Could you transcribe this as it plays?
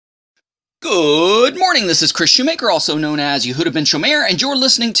Good morning, this is Chris Shoemaker, also known as Yehuda Ben Shomer, and you're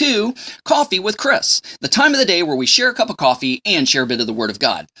listening to Coffee with Chris, the time of the day where we share a cup of coffee and share a bit of the Word of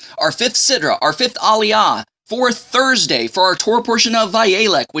God. Our fifth Sidra, our fifth Aliyah, for Thursday, for our Torah portion of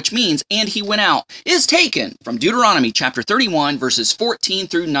Vayelech, which means, and he went out, is taken from Deuteronomy chapter 31, verses 14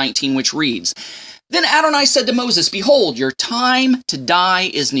 through 19, which reads, Then Adonai said to Moses, Behold, your time to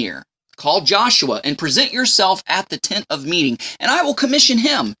die is near. Call Joshua and present yourself at the tent of meeting, and I will commission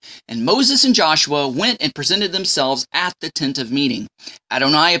him. And Moses and Joshua went and presented themselves at the tent of meeting.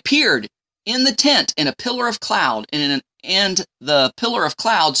 Adonai appeared in the tent in a pillar of cloud, and the pillar of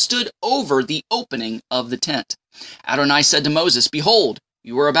cloud stood over the opening of the tent. Adonai said to Moses, Behold,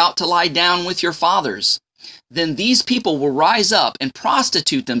 you are about to lie down with your fathers. Then these people will rise up and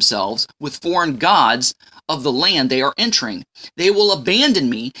prostitute themselves with foreign gods of the land they are entering. They will abandon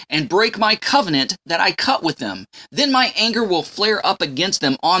me and break my covenant that I cut with them. Then my anger will flare up against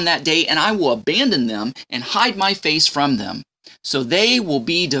them on that day, and I will abandon them and hide my face from them. So they will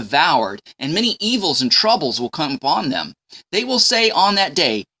be devoured, and many evils and troubles will come upon them. They will say on that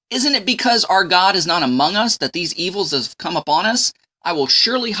day, Isn't it because our God is not among us that these evils have come upon us? I will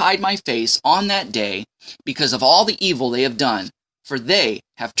surely hide my face on that day because of all the evil they have done, for they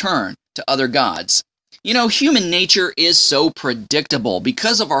have turned to other gods. You know, human nature is so predictable.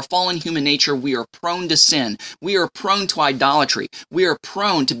 Because of our fallen human nature, we are prone to sin. We are prone to idolatry. We are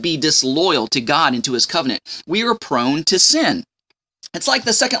prone to be disloyal to God and to His covenant. We are prone to sin. It's like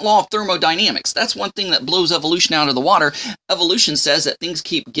the second law of thermodynamics. That's one thing that blows evolution out of the water. Evolution says that things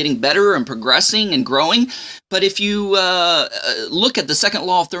keep getting better and progressing and growing. But if you look at the second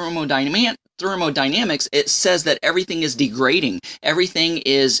law of thermodynamics, it says that everything is degrading. Everything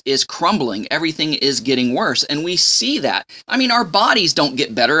is crumbling. Everything is getting worse. And we see that. I mean, our bodies don't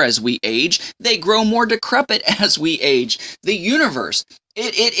get better as we age. They grow more decrepit as we age. The universe,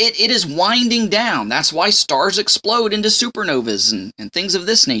 it is winding down. That's why stars explode into supernovas and things of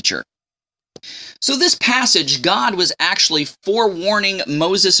this nature. So this passage, God was actually forewarning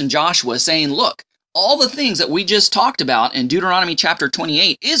Moses and Joshua, saying, look, all the things that we just talked about in Deuteronomy chapter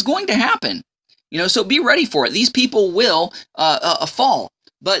 28 is going to happen. You know, so be ready for it. These people will fall.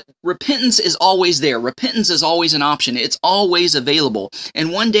 But repentance is always there. Repentance is always an option. It's always available.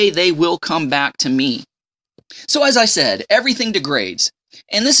 And one day they will come back to me. So as I said, everything degrades.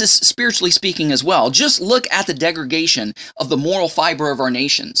 And this is spiritually speaking as well. Just look at the degradation of the moral fiber of our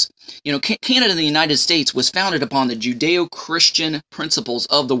nations. You know, Canada and the United States was founded upon the Judeo-Christian principles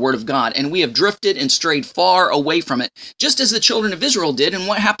of the Word of God, and we have drifted and strayed far away from it, just as the children of Israel did. And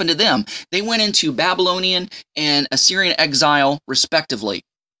what happened to them? They went into Babylonian and Assyrian exile, respectively.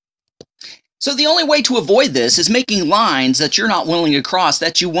 So the only way to avoid this is making lines that you're not willing to cross,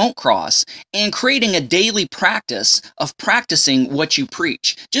 that you won't cross, and creating a daily practice of practicing what you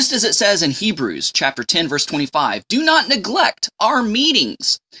preach. Just as it says in Hebrews chapter 10, verse 25, do not neglect our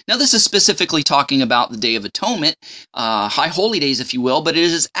meetings. Now this is specifically talking about the Day of Atonement, high holy days if you will, but it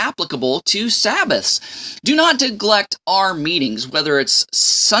is applicable to Sabbaths. Do not neglect our meetings, whether it's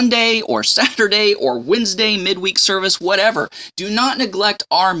Sunday or Saturday or Wednesday, midweek service, whatever. Do not neglect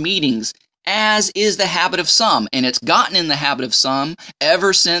our meetings, as is the habit of some. And it's gotten in the habit of some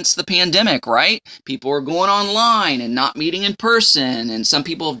ever since the pandemic, right? People are going online and not meeting in person, and some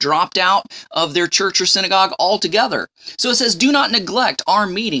people have dropped out of their church or synagogue altogether. So it says, do not neglect our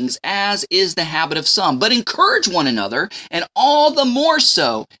meetings, as is the habit of some, but encourage one another, and all the more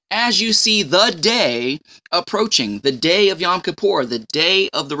so as you see the day approaching, the day of Yom Kippur, the day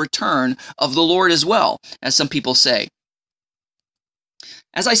of the return of the Lord as well, as some people say.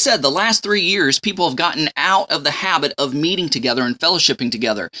 As I said, the last 3 years, people have gotten out of the habit of meeting together and fellowshipping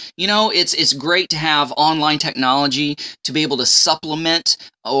together. You know, it's great to have online technology to be able to supplement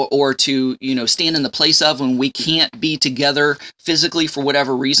or to, you know, stand in the place of when we can't be together physically for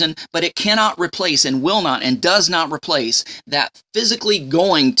whatever reason, but it cannot replace and will not and does not replace that physically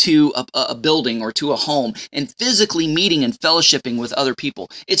going to a building or to a home and physically meeting and fellowshipping with other people.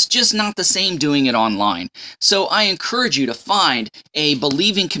 It's just not the same doing it online. So I encourage you to find a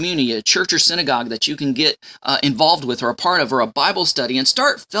believing community, a church or synagogue that you can get involved with or a part of, or a Bible study, and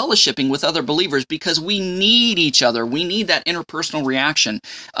start fellowshipping with other believers, because we need each other. We need that interpersonal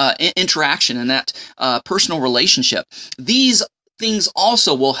interaction and that personal relationship. These things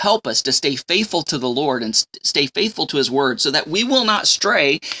also will help us to stay faithful to the Lord and stay faithful to His Word, so that we will not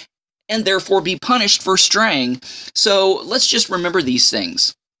stray and therefore be punished for straying. So let's just remember these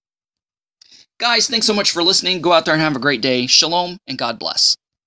things. Guys, thanks so much for listening. Go out there and have a great day. Shalom and God bless.